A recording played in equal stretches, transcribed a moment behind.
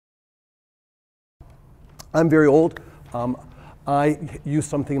I'm very old. I use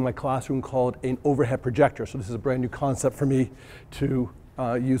something in my classroom called an overhead projector. So this is a brand new concept for me to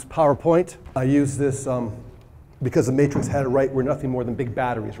use PowerPoint. I use this because the Matrix had it right. We're nothing more than big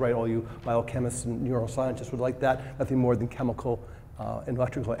batteries, right? All you biochemists and neuroscientists would like that. Nothing more than chemical and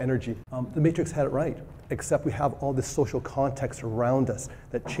electrical energy. The Matrix had it right, except we have all this social context around us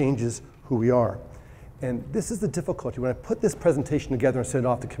that changes who we are. And this is the difficulty. When I put this presentation together and send it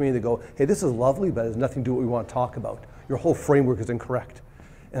off to the community, they go, hey, this is lovely, but it has nothing to do with what we want to talk about. Your whole framework is incorrect.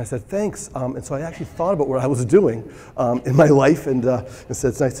 And I said, thanks. And so I actually thought about what I was doing in my life, and said,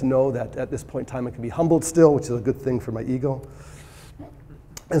 it's nice to know that at this point in time I can be humbled still, which is a good thing for my ego.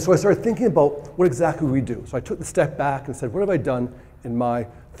 And so I started thinking about what exactly we do. So I took the step back and said, what have I done in my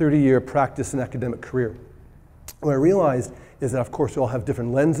 30-year practice and academic career? What I realized is that, of course, we all have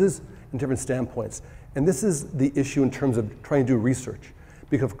different lenses and different standpoints. And this is the issue in terms of trying to do research.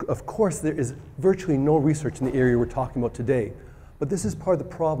 Because, of course, there is virtually no research in the area we're talking about today. But this is part of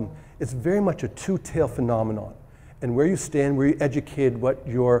the problem. It's very much a two-tail phenomenon. And where you stand, where you're educated, what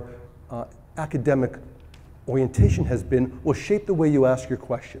your academic orientation has been, will shape the way you ask your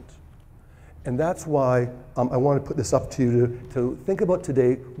questions. And that's why I want to put this up to you to think about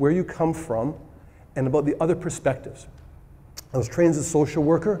today where you come from and about the other perspectives. I was trained as a social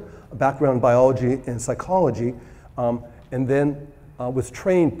worker, a background in biology and psychology, and then was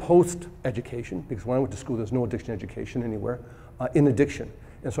trained post-education, because when I went to school there's no addiction education anywhere, in addiction.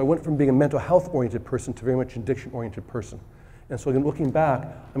 And so I went from being a mental health-oriented person to very much an addiction-oriented person. And so again, looking back,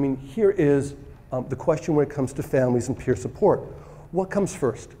 I mean, here is the question when it comes to families and peer support. What comes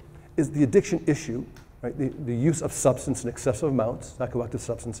first? Is the addiction issue, right, the use of substance in excessive amounts, psychoactive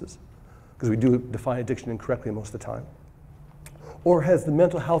substances, because we do define addiction incorrectly most of the time. Or has the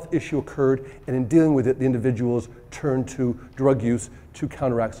mental health issue occurred, and in dealing with it, the individuals turn to drug use to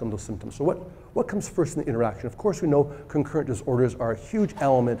counteract some of those symptoms? So what comes first in the interaction? Of course, we know concurrent disorders are a huge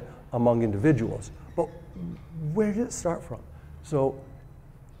element among individuals, but where did it start from? So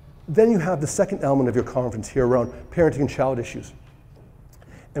then you have the second element of your conference here around parenting and child issues.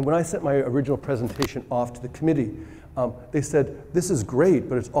 And when I sent my original presentation off to the committee, they said, this is great,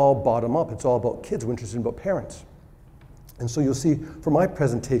 but it's all bottom up. It's all about kids. We're interested about parents. And so you'll see from my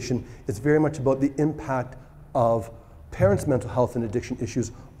presentation, it's very much about the impact of parents' mental health and addiction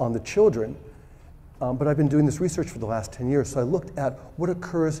issues on the children. But I've been doing this research for the last 10 years, so I looked at what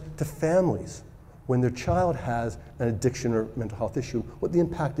occurs to families when their child has an addiction or mental health issue, what the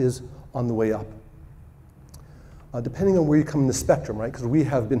impact is on the way up. Depending on where you come in the spectrum, right? Because we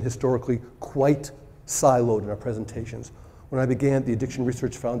have been historically quite siloed in our presentations. When I began at the Addiction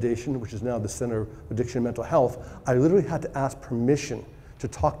Research Foundation, which is now the Center of Addiction and Mental Health, I literally had to ask permission to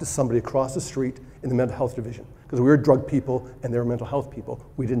talk to somebody across the street in the mental health division, because we were drug people and they were mental health people.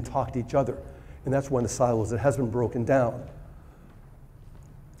 We didn't talk to each other. And that's one of the silos that has been broken down.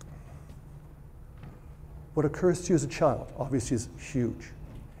 What occurs to you as a child, obviously, is huge.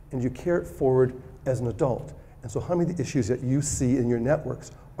 And you carry it forward as an adult. And so how many of the issues that you see in your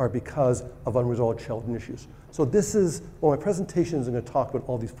networks are because of unresolved childhood issues? So this is, well, my presentation is going to talk about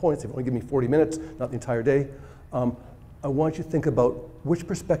all these points. They've only given me 40 minutes, not the entire day. I want you to think about which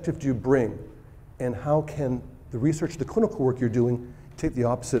perspective do you bring, and how can the research, the clinical work you're doing, take the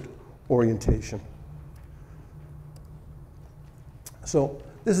opposite orientation. So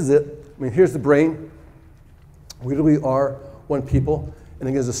this is it. I mean, here's the brain. We really are one people. And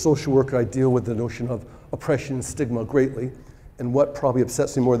again, as a social worker, I deal with the notion of oppression and stigma greatly. And what probably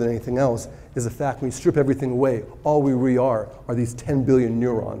upsets me more than anything else is the fact when you strip everything away, all we really are these 10 billion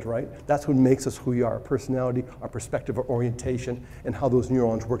neurons, right? That's what makes us who we are, our personality, our perspective, our orientation, and how those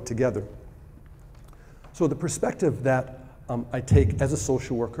neurons work together. So the perspective that I take as a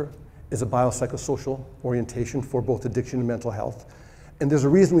social worker is a biopsychosocial orientation for both addiction and mental health. And there's a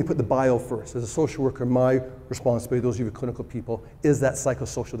reason we put the bio first. As a social worker, my responsibility, those of you clinical people, is that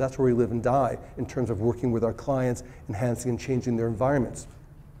psychosocial. That's where we live and die in terms of working with our clients, enhancing and changing their environments.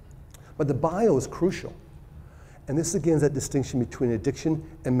 But the bio is crucial. And this again is that distinction between addiction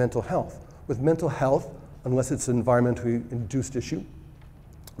and mental health. With mental health, unless it's an environmentally induced issue,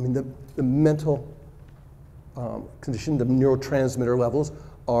 I mean, the mental condition, the neurotransmitter levels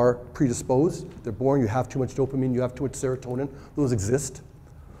are predisposed. They're born, you have too much dopamine, you have too much serotonin, those exist.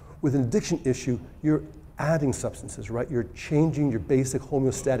 With an addiction issue, you're adding substances, right? You're changing your basic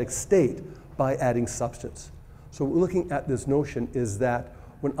homeostatic state by adding substance. So what we're looking at this notion is that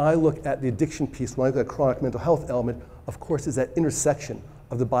when I look at the addiction piece, when I look at chronic mental health element, of course, is that intersection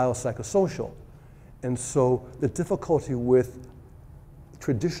of the biopsychosocial. And so the difficulty with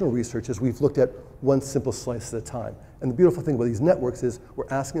traditional research is we've looked at one simple slice at a time. And the beautiful thing about these networks is we're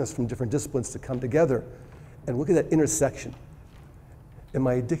asking us from different disciplines to come together. And look at that intersection. In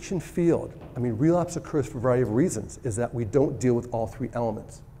my addiction field, I mean, relapse occurs for a variety of reasons, is that we don't deal with all three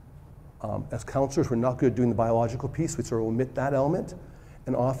elements. As counselors, we're not good at doing the biological piece. We sort of omit that element.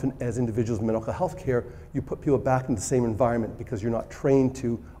 And often, as individuals in mental health care, you put people back in the same environment because you're not trained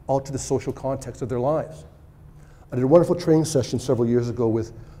to alter the social context of their lives. I did a wonderful training session several years ago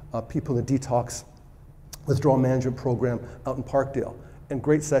with people in the detox withdrawal management program out in Parkdale. And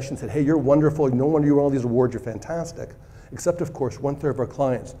great session, said, hey, you're wonderful. No wonder you won all these awards. You're fantastic. Except, of course, 1/3 of our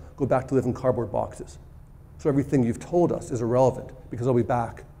clients go back to live in cardboard boxes. So everything you've told us is irrelevant because they'll be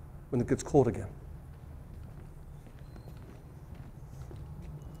back when it gets cold again.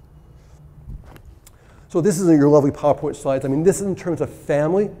 So this is your lovely PowerPoint slides. I mean, this is in terms of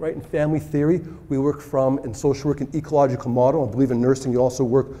family, right? In family theory, we work from, in social work, an ecological model. I believe in nursing, you also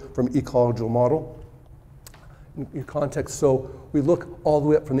work from an ecological model. In your context, so we look all the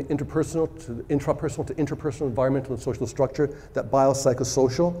way up from the interpersonal to the intrapersonal to interpersonal, environmental, and social structure, that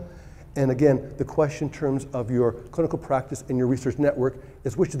biopsychosocial. And again, the question in terms of your clinical practice and your research network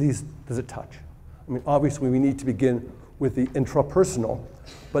is which of these does it touch? I mean, obviously, we need to begin with the intrapersonal,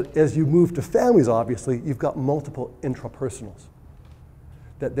 but as you move to families, obviously, you've got multiple intrapersonals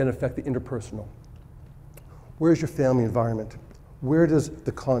that then affect the interpersonal. Where's your family environment? Where does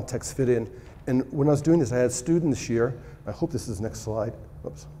the context fit in? And when I was doing this, I had a student this year. I hope this is the next slide.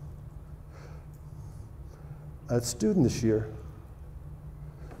 Oops. I had a student this year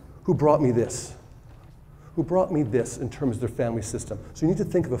who brought me this. In terms of their family system. So you need to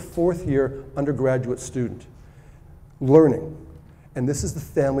think of a 4th-year undergraduate student learning. And this is the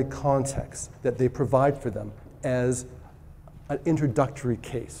family context that they provide for them as an introductory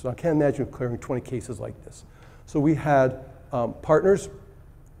case. So I can't imagine clearing 20 cases like this. So we had partners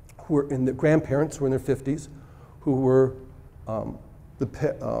who were in the grandparents who were in their 50s, who were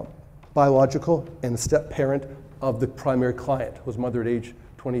the biological and the step parent of the primary client, who was mother at age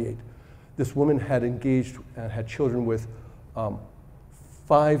 28. This woman had engaged and had children with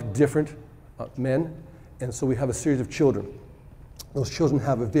 5 different men, and so we have a series of children. Those children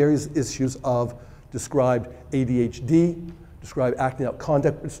have various issues of described ADHD, described acting out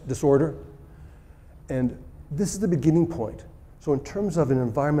conduct disorder, and this is the beginning point. So in terms of an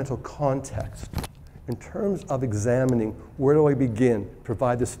environmental context, in terms of examining where do I begin to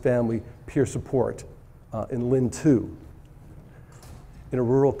provide this family peer support in Lynn 2, in a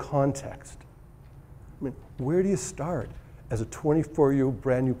rural context, I mean, where do you start as a 24-year-old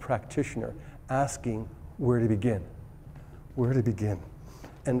brand new practitioner asking where to begin? Where to begin?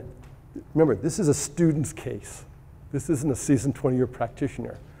 And remember, this is a student's case. This isn't a seasoned 20-year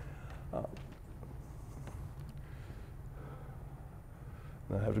practitioner.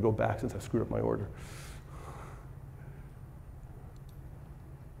 I have to go back since I screwed up my order.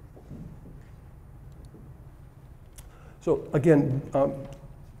 So again,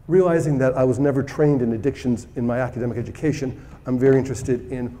 realizing that I was never trained in addictions in my academic education, I'm very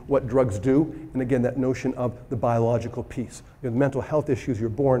interested in what drugs do, and again, that notion of the biological piece. You know, the mental health issues, you're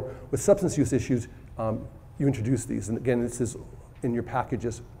born with substance use issues, you introduce these, and again, this is in your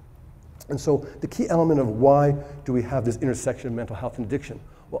packages. And so the key element of why do we have this intersection of mental health and addiction?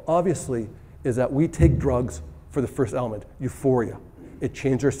 Well, obviously, is that we take drugs for the first element, euphoria. It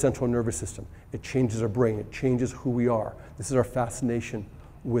changes our central nervous system. It changes our brain. It changes who we are. This is our fascination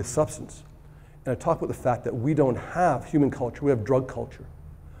with substance. And I talk about the fact that we don't have human culture, we have drug culture.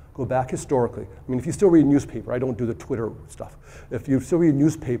 Go back historically. I mean, if you still read a newspaper, I don't do the Twitter stuff. If you still read a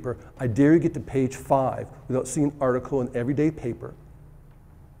newspaper, I dare you get to page 5 without seeing an article in an everyday paper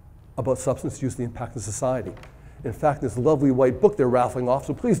about substance use and the impact on society. In fact, this lovely white book they're raffling off,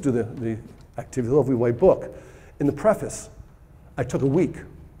 so please do the activity, the lovely white book. In the preface, I took a week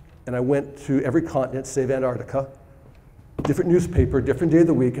and I went to every continent, save Antarctica, different newspaper, different day of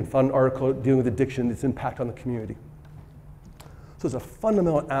the week, and found an article dealing with addiction and its impact on the community. So it's a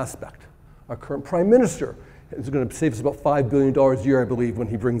fundamental aspect. Our current prime minister is going to save us about $5 billion a year, I believe, when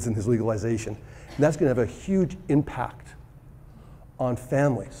he brings in his legalization. And that's going to have a huge impact on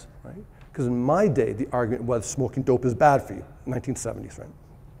families, right? Because in my day, the argument was smoking dope is bad for you, 1970s, right?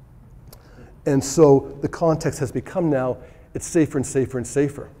 And so the context has become now, it's safer and safer and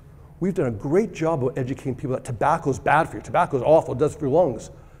safer. We've done a great job of educating people that tobacco is bad for you. Tobacco is awful, it does for your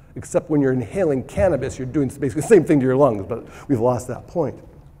lungs. Except when you're inhaling cannabis, you're doing basically the same thing to your lungs, but we've lost that point.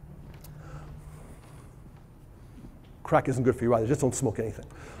 Crack isn't good for you either, just don't smoke anything.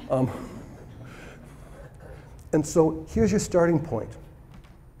 And so here's your starting point.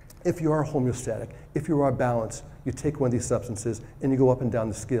 If you are homeostatic, if you are balanced, you take one of these substances and you go up and down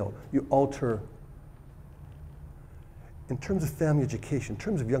the scale. You alter In terms of family education, in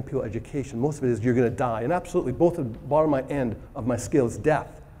terms of young people education, most of it is you're going to die. And absolutely, both at the bottom of my end of my scale is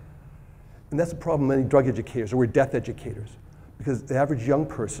death. And that's the problem with many drug educators, or we're death educators. Because the average young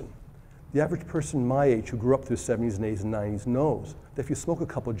person, the average person my age who grew up through the 70s and 80s and 90s knows that if you smoke a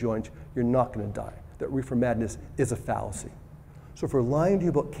couple joints, you're not going to die. That reefer madness is a fallacy. So if we're lying to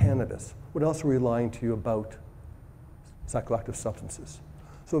you about cannabis, what else are we lying to you about psychoactive substances?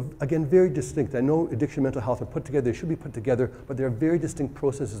 So again, very distinct. I know addiction and mental health are put together, they should be put together, but they're very distinct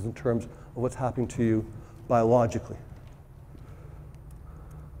processes in terms of what's happening to you biologically.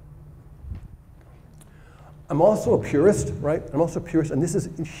 I'm also a purist, right? I'm also a purist, and this is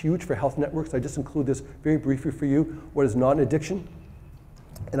huge for health networks. I just include this very briefly for you, what is not an addiction.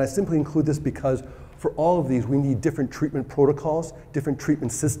 And I simply include this because for all of these, we need different treatment protocols, different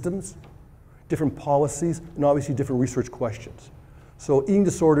treatment systems, different policies, and obviously different research questions. So eating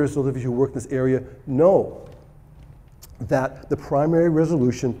disorders, those of you who work in this area know that the primary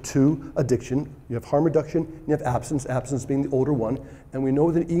resolution to addiction, you have harm reduction, and you have abstinence, abstinence being the older one, and we know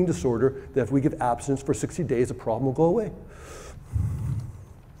with an eating disorder that if we give abstinence for 60 days, the problem will go away.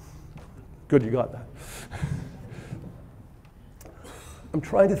 Good, you got that. I'm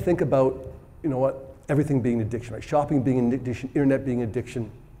trying to think about, you know what, everything being addiction, right? Shopping being an addiction, internet being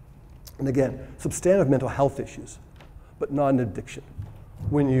addiction, and again, substantive mental health issues, but not an addiction.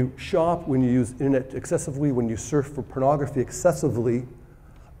 When you shop, when you use internet excessively, when you surf for pornography excessively,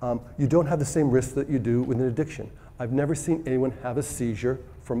 you don't have the same risk that you do with an addiction. I've never seen anyone have a seizure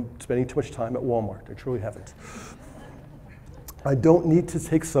from spending too much time at Walmart. I truly haven't. I don't need to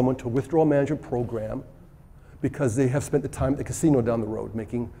take someone to a withdrawal management program because they have spent the time at the casino down the road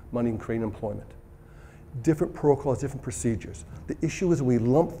making money and creating employment. Different protocols, different procedures. The issue is when we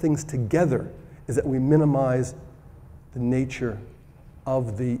lump things together is that we minimize the nature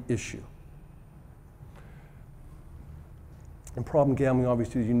of the issue. And problem gambling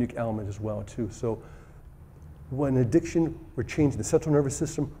obviously is a unique element as well too. So when addiction, we're changing the central nervous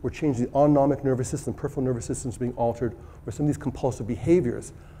system, we're changing the autonomic nervous system, peripheral nervous systems being altered, or some of these compulsive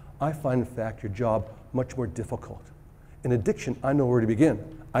behaviors, I find in fact your job much more difficult. In addiction, I know where to begin.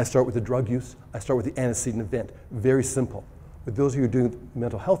 I start with the drug use, I start with the antecedent event, very simple. With those of you who are doing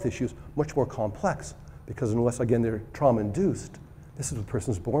mental health issues, much more complex, because unless again they're trauma-induced, this is what the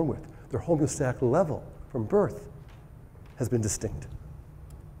person's born with. Their homeostatic level from birth has been distinct.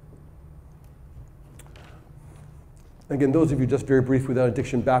 Again, those of you just very brief without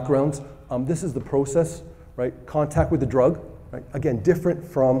addiction backgrounds, this is the process, right? Contact with the drug, right? Again, different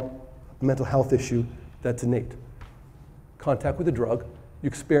from a mental health issue that's innate. Contact with the drug, you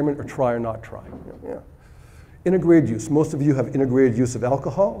experiment or try or not try. Yeah. Integrated use, most of you have integrated use of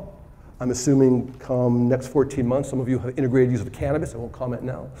alcohol. I'm assuming come next 14 months, some of you have integrated use of cannabis. I won't comment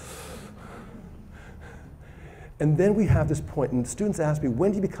now. And then we have this point, and students ask me,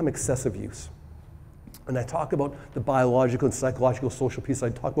 when do you become excessive use? And I talk about the biological and psychological, social piece. I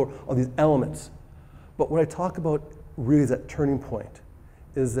talk about all these elements. But what I talk about really is that turning point,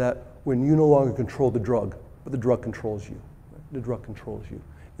 is that when you no longer control the drug, but the drug controls you. Right? The drug controls you.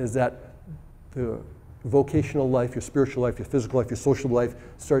 Is that the vocational life, your spiritual life, your physical life, your social life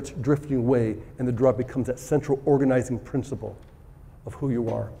starts drifting away, and the drug becomes that central organizing principle of who you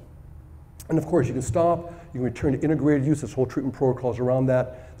are. And of course, you can stop, you can return to integrated use, this whole treatment protocols around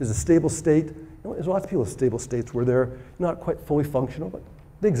that. There's a stable state. You know, there's lots of people with stable states where they're not quite fully functional, but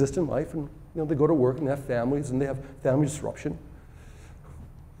they exist in life, and they go to work and they have families and they have family disruption.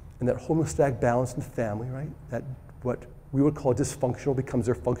 And that homeostatic balance in the family, right? That what we would call dysfunctional becomes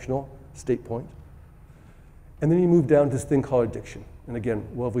their functional state point. And then you move down to this thing called addiction. And again,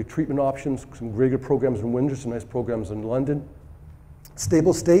 lovely treatment options, some very good programs in Windsor, some nice programs in London.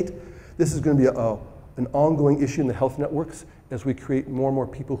 Stable state, this is going to be an ongoing issue in the health networks as we create more and more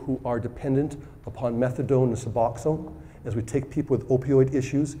people who are dependent upon methadone and Suboxone. As we take people with opioid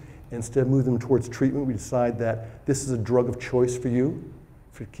issues, instead of moving them towards treatment, we decide that this is a drug of choice for you,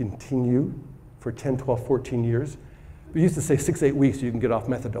 to continue for 10, 12, 14 years. We used to say 6 to 8 weeks you can get off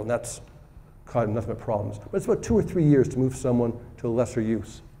methadone. That's causing nothing but problems. But it's about 2 or 3 years to move someone to a lesser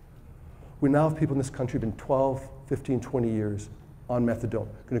use. We now have people in this country who've been 12, 15, 20 years on methadone.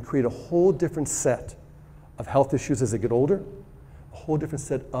 Going to create a whole different set of health issues as they get older, a whole different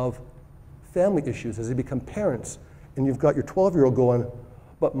set of family issues as they become parents. And you've got your 12-year-old going,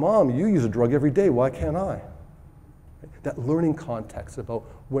 but mom, you use a drug every day, why can't I? That learning context about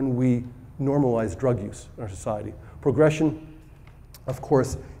when we normalize drug use in our society. Progression, of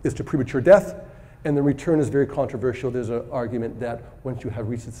course, is to premature death, and the return is very controversial. There's an argument that once you have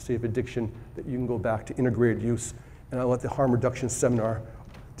reached the state of addiction, that you can go back to integrated use, and I'll let the harm reduction seminar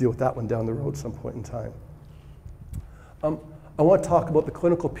deal with that one down the road at some point in time. I want to talk about the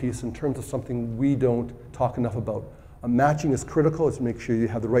clinical piece in terms of something we don't talk enough about. Matching is critical. It's to make sure you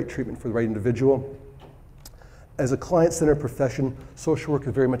have the right treatment for the right individual. As a client-centered profession, social work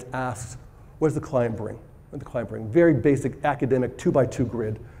very much asks, what does the client bring? What does the client bring? Very basic academic 2x2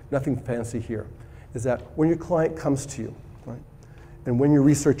 grid, nothing fancy here. Is that when your client comes to you, right, and when you're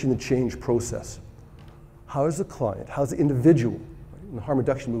researching the change process, how is the client, how is the individual, right? In the harm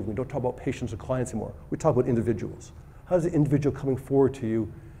reduction movement, we don't talk about patients or clients anymore. We talk about individuals. How does the individual coming forward to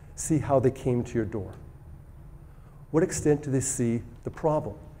you see how they came to your door? What extent do they see the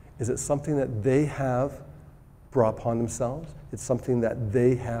problem? Is it something that they have brought upon themselves? It's something that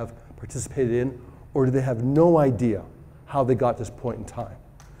they have participated in, or do they have no idea how they got to this point in time?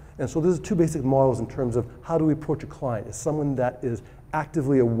 And so there's two basic models in terms of how do we approach a client. Is someone that is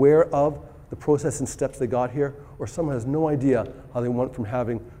actively aware of the process and steps they got here, or someone has no idea how they went from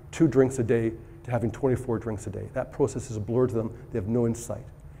having 2 drinks a day to having 24 drinks a day. That process is blurred to them. They have no insight.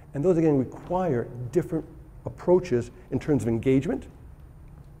 And those, again, require different approaches in terms of engagement.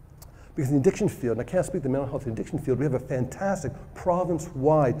 Because in the addiction field, and I can't speak to the mental health addiction field, we have a fantastic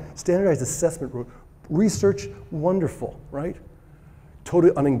province-wide standardized assessment, research, wonderful, right?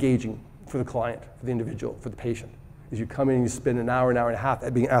 Totally unengaging for the client, for the individual, for the patient. Is you come in and you spend an hour and a half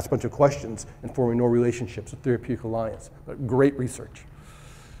at being asked a bunch of questions and forming no relationships, a therapeutic alliance. But great research.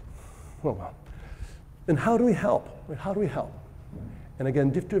 Oh, well. Then how do we help? How do we help? And again,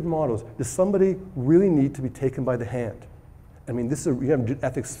 different models. Does somebody really need to be taken by the hand? I mean, this is we have an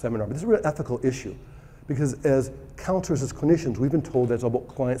ethics seminar, but this is a real ethical issue. Because as counselors, as clinicians, we've been told that it's about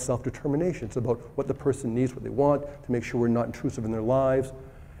client self-determination. It's about what the person needs, what they want, to make sure we're not intrusive in their lives.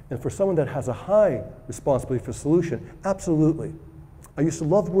 And for someone that has a high responsibility for solution, absolutely. I used to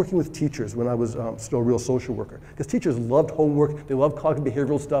love working with teachers when I was still a real social worker. Because teachers loved homework, they loved cognitive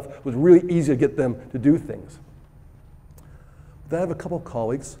behavioral stuff. It was really easy to get them to do things. But I have a couple of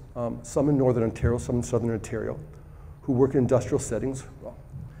colleagues, some in Northern Ontario, some in Southern Ontario, who work in industrial settings.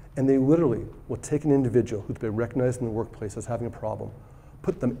 And they literally will take an individual who's been recognized in the workplace as having a problem,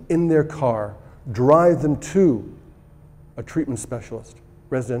 put them in their car, drive them to a treatment specialist,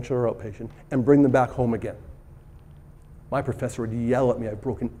 residential or outpatient, and bring them back home again. My professor would yell at me, I've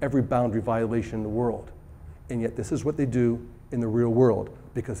broken every boundary violation in the world. And yet this is what they do in the real world,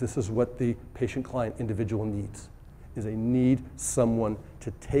 because this is what the patient-client individual needs, is they need someone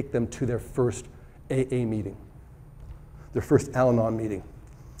to take them to their first AA meeting, their first Al-Anon meeting.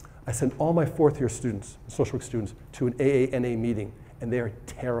 I send all my fourth-year students, social work students, to an AA-NA meeting, and they are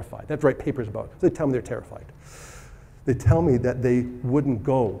terrified. They have to write papers about it. So they tell me they're terrified. They tell me that they wouldn't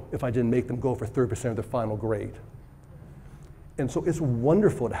go if I didn't make them go for 30% of their final grade. And so it's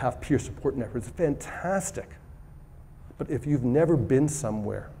wonderful to have peer support networks. It's fantastic. But if you've never been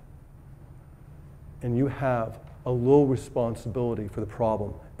somewhere and you have a low responsibility for the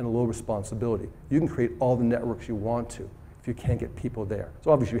problem and a low responsibility, you can create all the networks you want to if you can't get people there.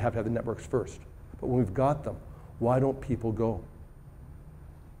 So obviously you have to have the networks first. But when we've got them, why don't people go?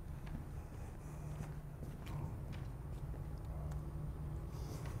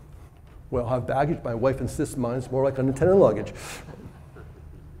 Well, I have baggage. My wife insists mine's more like unattended luggage.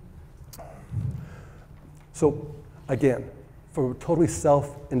 So again, for a totally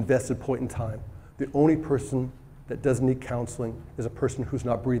self-invested point in time, the only person that doesn't need counseling is a person who's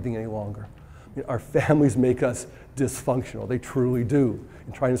not breathing any longer. I mean, our families make us dysfunctional. They truly do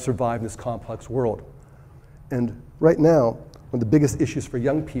in trying to survive in this complex world. And right now, one of the biggest issues for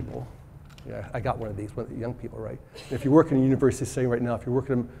young people, yeah, I got one of these, one of the young people, right? And if you work in a university setting right now, if you're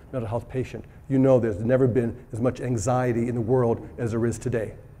working with a mental health patient, you know there's never been as much anxiety in the world as there is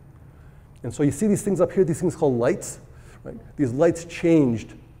today. And so you see these things up here, these things called lights, right? These lights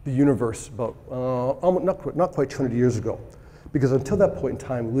changed the universe about not quite 200 years ago. Because until that point in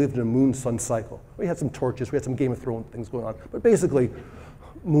time, we lived in a moon-sun cycle. We had some torches, we had some Game of Thrones things going on, but basically,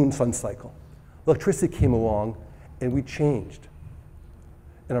 moon-sun cycle. Electricity came along, and we changed.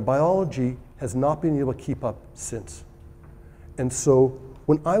 And our biology has not been able to keep up since. And so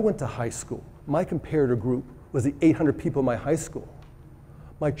when I went to high school, my comparator group was the 800 people in my high school.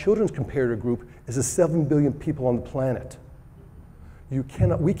 My children's comparator group is the 7 billion people on the planet.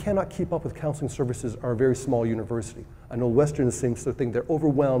 We cannot keep up with counseling services at our very small university. I know Western is the same sort of thing. They're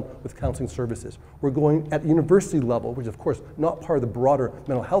overwhelmed with counseling services. We're going at university level, which is of course not part of the broader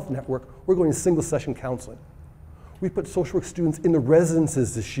mental health network, we're going to single session counseling. We put social work students in the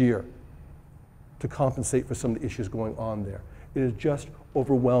residences this year to compensate for some of the issues going on there. It is just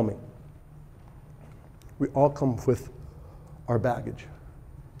overwhelming. We all come with our baggage.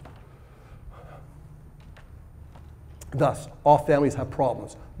 Thus, all families have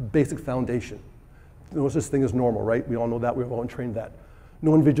problems. Basic foundation. no such thing as normal, right? We all know that, we've all trained that.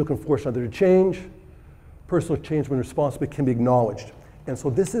 No individual can force another to change. Personal change when responsibility can be acknowledged. And so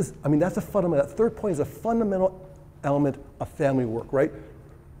this is, I mean, that's a fundamental, that third point is a fundamental element of family work, right?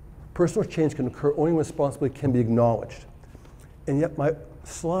 Personal change can occur only when responsibility can be acknowledged. And yet my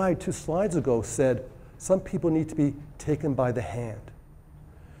slide, 2 slides ago, said some people need to be taken by the hand.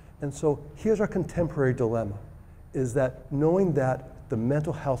 And so here's our contemporary dilemma, is that knowing that the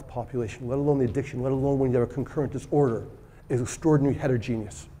mental health population, let alone the addiction, let alone when you have a concurrent disorder, is extraordinarily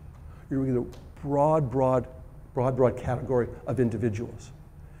heterogeneous. You're either broad category of individuals.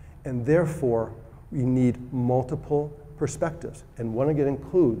 And therefore, we need multiple perspectives. And one again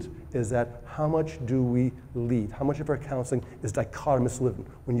includes is that how much do we lead? How much of our counseling is dichotomous living?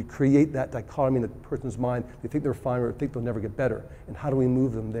 When you create that dichotomy in the person's mind, they think they're fine or think they'll never get better. And how do we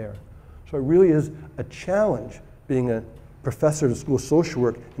move them there? So it really is a challenge being a professor at school of social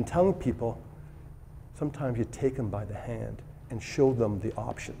work and telling people sometimes you take them by the hand and show them the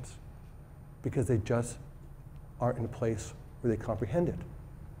options because they just aren't in a place where they comprehend it.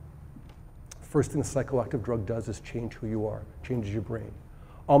 First thing the psychoactive drug does is change who you are, changes your brain.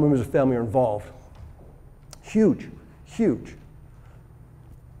 All members of the family are involved. Huge, huge.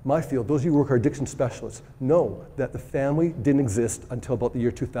 My field, those of you who work are addiction specialists, know that the family didn't exist until about the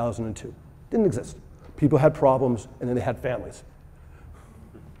year 2002. Didn't exist. People had problems and then they had families.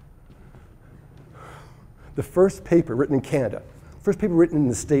 The first paper written in Canada, first paper written in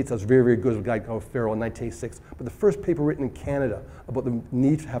the States that was very, very good was a guy called Farrell in 1986. But the first paper written in Canada about the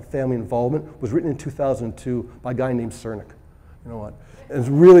need to have family involvement was written in 2002 by a guy named Csiernik. You know what? And it's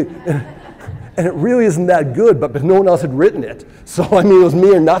really, and it really isn't that good, but no one else had written it. So I mean, it was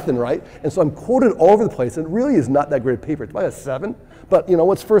me or nothing, right? And so I'm quoted all over the place, and it really is not that great a paper. It's probably a 7, but you know,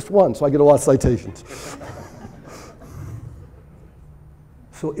 what's first one? So I get a lot of citations.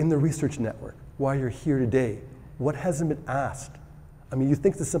 So in the research network, while you're here today, what hasn't been asked? I mean, you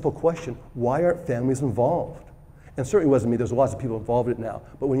think it's a simple question, why aren't families involved? And certainly wasn't me, there's lots of people involved in it now.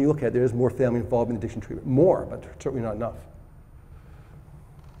 But when you look at it, there is more family involved in addiction treatment. More, but certainly not enough.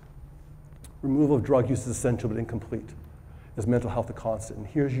 Removal of drug use is essential but incomplete. Is mental health a constant? And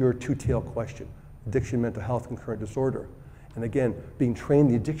here's your 2-tailed question. Addiction, mental health, concurrent disorder. And again, being trained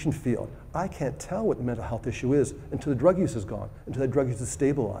in the addiction field, I can't tell what the mental health issue is until the drug use is gone, until that drug use is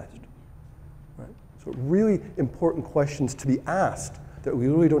stabilized. Right? So really important questions to be asked that we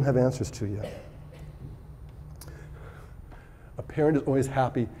really don't have answers to yet. A parent is always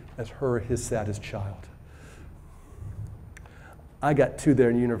happy as her or his saddest child. I got 2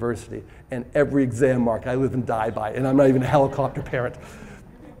 there in university, and every exam mark I live and die by, and I'm not even a helicopter parent.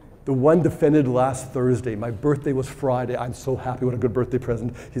 The one defended last Thursday. My birthday was Friday. I'm so happy. What a good birthday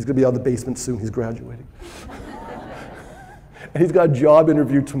present. He's going to be out of the basement soon. He's graduating. And he's got a job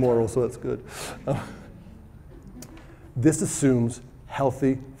interview tomorrow, so that's good. This assumes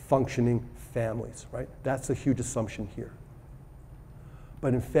healthy, functioning families, right? That's a huge assumption here.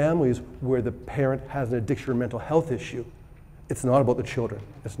 But in families where the parent has an addiction or mental health issue, it's not about the children.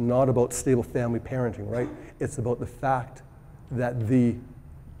 It's not about stable family parenting, right? It's about the fact that the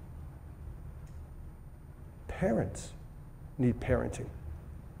parents need parenting.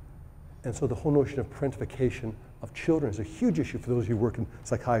 And so the whole notion of parentification of children is a huge issue for those of you who work in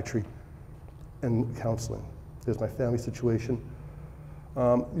psychiatry and counseling. There's my family situation.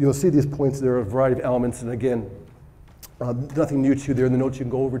 You'll see these points, there are a variety of elements, and again, nothing new to you there in the notes you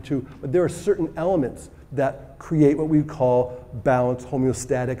can go over to, but there are certain elements that create what we call balanced,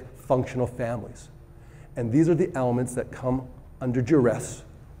 homeostatic, functional families. And these are the elements that come under duress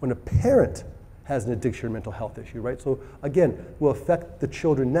when a parent has an addiction or mental health issue, right? So again, will affect the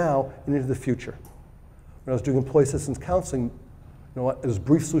children now and into the future. When I was doing employee assistance counseling, you know what, it was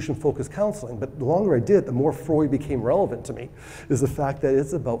brief solution-focused counseling, but the longer I did, the more Freud became relevant to me, is the fact that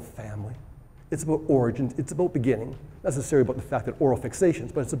it's about family. It's about origins, it's about beginning. Not necessarily about the fact that oral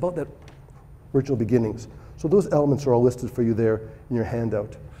fixations, but it's about that original beginnings. So those elements are all listed for you there in your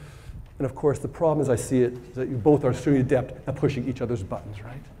handout. And of course, the problem as I see it is that you both are extremely adept at pushing each other's buttons,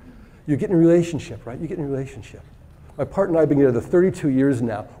 right? You get in a relationship, right? You get in a relationship. My partner and I have been together 32 years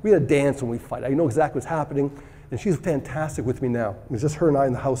now. We had a dance when we fight. I know exactly what's happening, and she's fantastic with me now. It's just her and I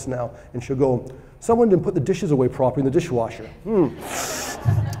in the house now, and she'll go, someone didn't put the dishes away properly in the dishwasher.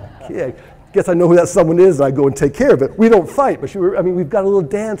 Okay, guess I know who that someone is, and I go and take care of it. We don't fight, but we've got a little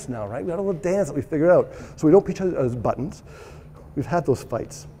dance now, right? We've got a little dance that we figured out. So we don't push each other's buttons. We've had those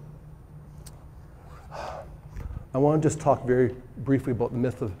fights. I want to just talk very briefly about the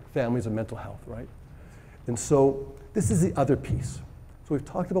myth of families and mental health, right? And so this is the other piece. So we've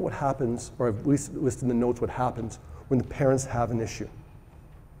talked about what happens, or I've listed in the notes what happens when the parents have an issue.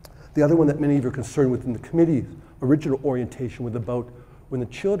 The other one that many of you are concerned with in the committee's original orientation was about when the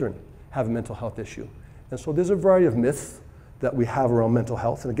children have a mental health issue. And so there's a variety of myths that we have around mental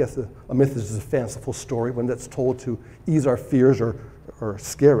health. And I guess a myth is a fanciful story, one that's told to ease our fears or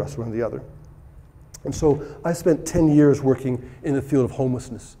scare us, one or the other. And so I spent 10 years working in the field of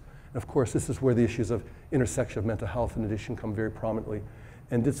homelessness. And of course, this is where the issues of intersection of mental health and addiction come very prominently,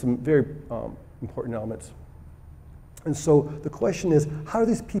 and did some very important elements. And so the question is, how do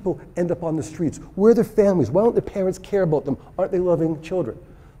these people end up on the streets? Where are their families? Why don't their parents care about them? Aren't they loving children?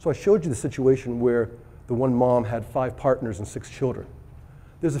 So I showed you the situation where the one mom had 5 partners and 6 children.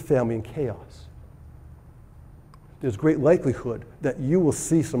 There's a family in chaos. There's great likelihood that you will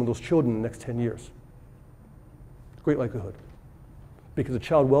see some of those children in the next 10 years. Great likelihood. Because the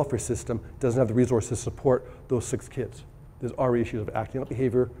child welfare system doesn't have the resources to support those 6 kids. There's already issues of acting out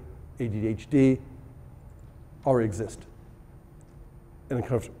behavior, ADHD, already exist. And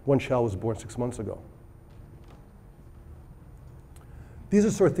kind of one child was born 6 months ago. These are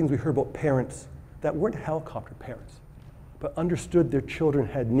the sort of things we heard about parents that weren't helicopter parents, but understood their children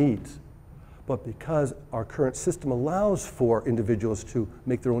had needs. But because our current system allows for individuals to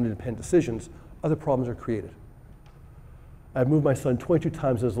make their own independent decisions, other problems are created. I've moved my son 22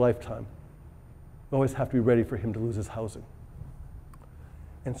 times in his lifetime. I always have to be ready for him to lose his housing.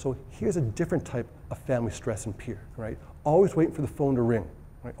 And so here's a different type of family stress and peer, right? Always waiting for the phone to ring,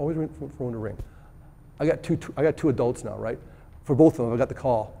 right? Always waiting for the phone to ring. I got two adults now, right? For both of them, I got the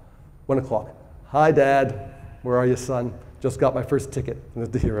call, 1 o'clock. Hi, Dad. Where are you, son? Just got my first ticket.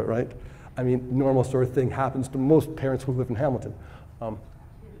 And to hear it, right? I mean, normal sort of thing happens to most parents who live in Hamilton.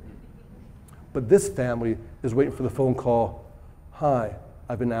 But this family is waiting for the phone call. Hi,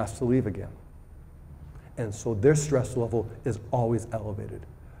 I've been asked to leave again. And so their stress level is always elevated.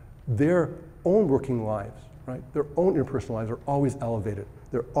 Their own working lives, right? Their own interpersonal lives are always elevated.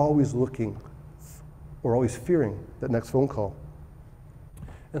 They're always looking or always fearing that next phone call.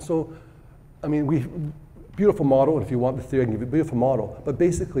 And so, I mean, beautiful model, and if you want the theory, I can give you a beautiful model, but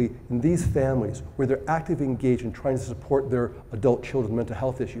basically in these families where they're actively engaged in trying to support their adult children with mental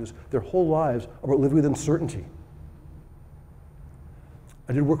health issues, their whole lives are about living with uncertainty.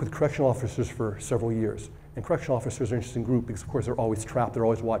 I did work with correctional officers for several years, and correctional officers are an interesting group because of course they're always trapped, they're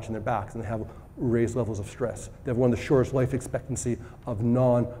always watching their backs, and they have raised levels of stress. They have one of the shortest life expectancy of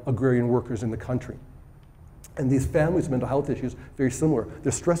non-agrarian workers in the country. And these families with mental health issues, very similar.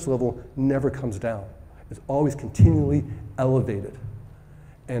 Their stress level never comes down. It's always continually elevated.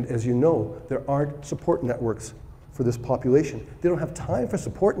 And as you know, there aren't support networks for this population. They don't have time for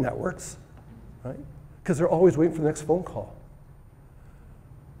support networks, right? Because they're always waiting for the next phone call.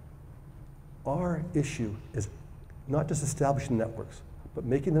 Our issue is not just establishing networks, but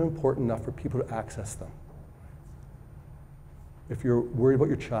making them important enough for people to access them. If you're worried about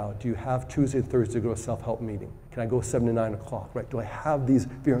your child, do you have Tuesday and Thursday to go to a self-help meeting? Can I go 7 to 9 o'clock, right? Do I have these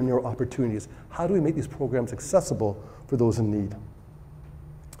very narrow opportunities? How do we make these programs accessible for those in need?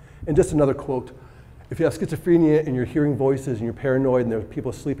 And just another quote, if you have schizophrenia and you're hearing voices and you're paranoid and there are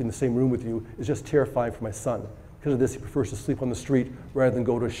people sleeping in the same room with you, it's just terrifying for my son. Because of this, he prefers to sleep on the street rather than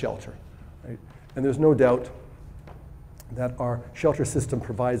go to a shelter, right? And there's no doubt that our shelter system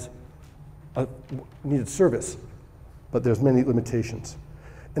provides a needed service, but there's many limitations.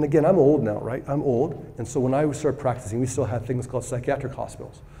 And again, I'm old now, right? I'm old, and so when I started practicing, we still had things called psychiatric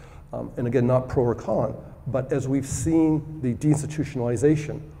hospitals. And again, not pro or con, but as we've seen the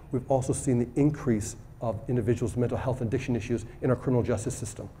deinstitutionalization, we've also seen the increase of individuals with mental health and addiction issues in our criminal justice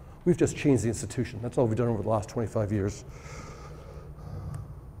system. We've just changed the institution. That's all we've done over the last 25 years.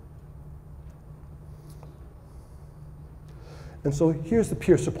 And so here's the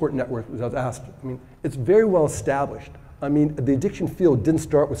peer support network that I was asked. I mean, it's very well established. I mean, the addiction field didn't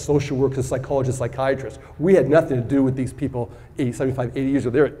start with social workers, psychologists, psychiatrists. We had nothing to do with these people 80, 75, 80 years ago.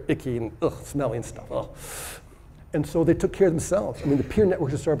 They're icky and smelly and stuff. Ugh. And so they took care of themselves. I mean, the peer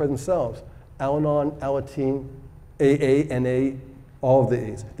networks are started by themselves. Al-Anon, Alateen, AA, NA, all of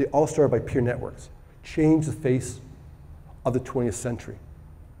the A's. They all started by peer networks. Changed the face of the 20th century.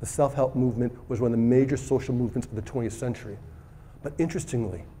 The self-help movement was one of the major social movements of the 20th century. But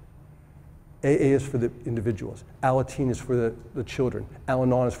interestingly, AA is for the individuals. Alateen is for the children.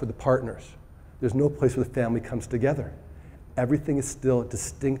 Al-Anon is for the partners. There's no place where the family comes together. Everything is still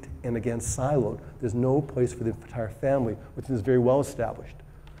distinct and again siloed. There's no place for the entire family, which is very well established.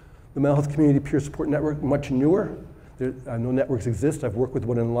 The mental health community peer support network, much newer. I know networks exist. I've worked with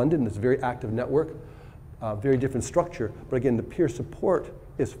one in London. It's a very active network, very different structure. But again, the peer support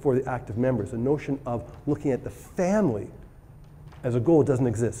is for the active members. The notion of looking at the family as a goal doesn't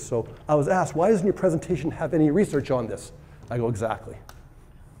exist. So I was asked, why doesn't your presentation have any research on this? I go, exactly.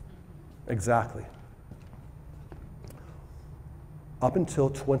 Exactly. Up until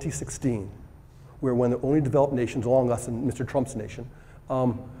 2016, we're one of the only developed nations, along us and Mr. Trump's nation,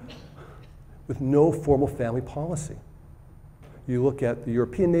 with no formal family policy. You look at the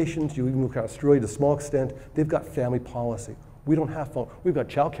European nations, you even look at Australia to a small extent, they've got family policy. We don't have, we've got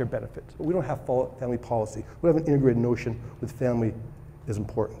child care benefits, but we don't have family policy. We have an integrated notion with family is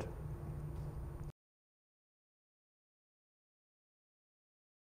important.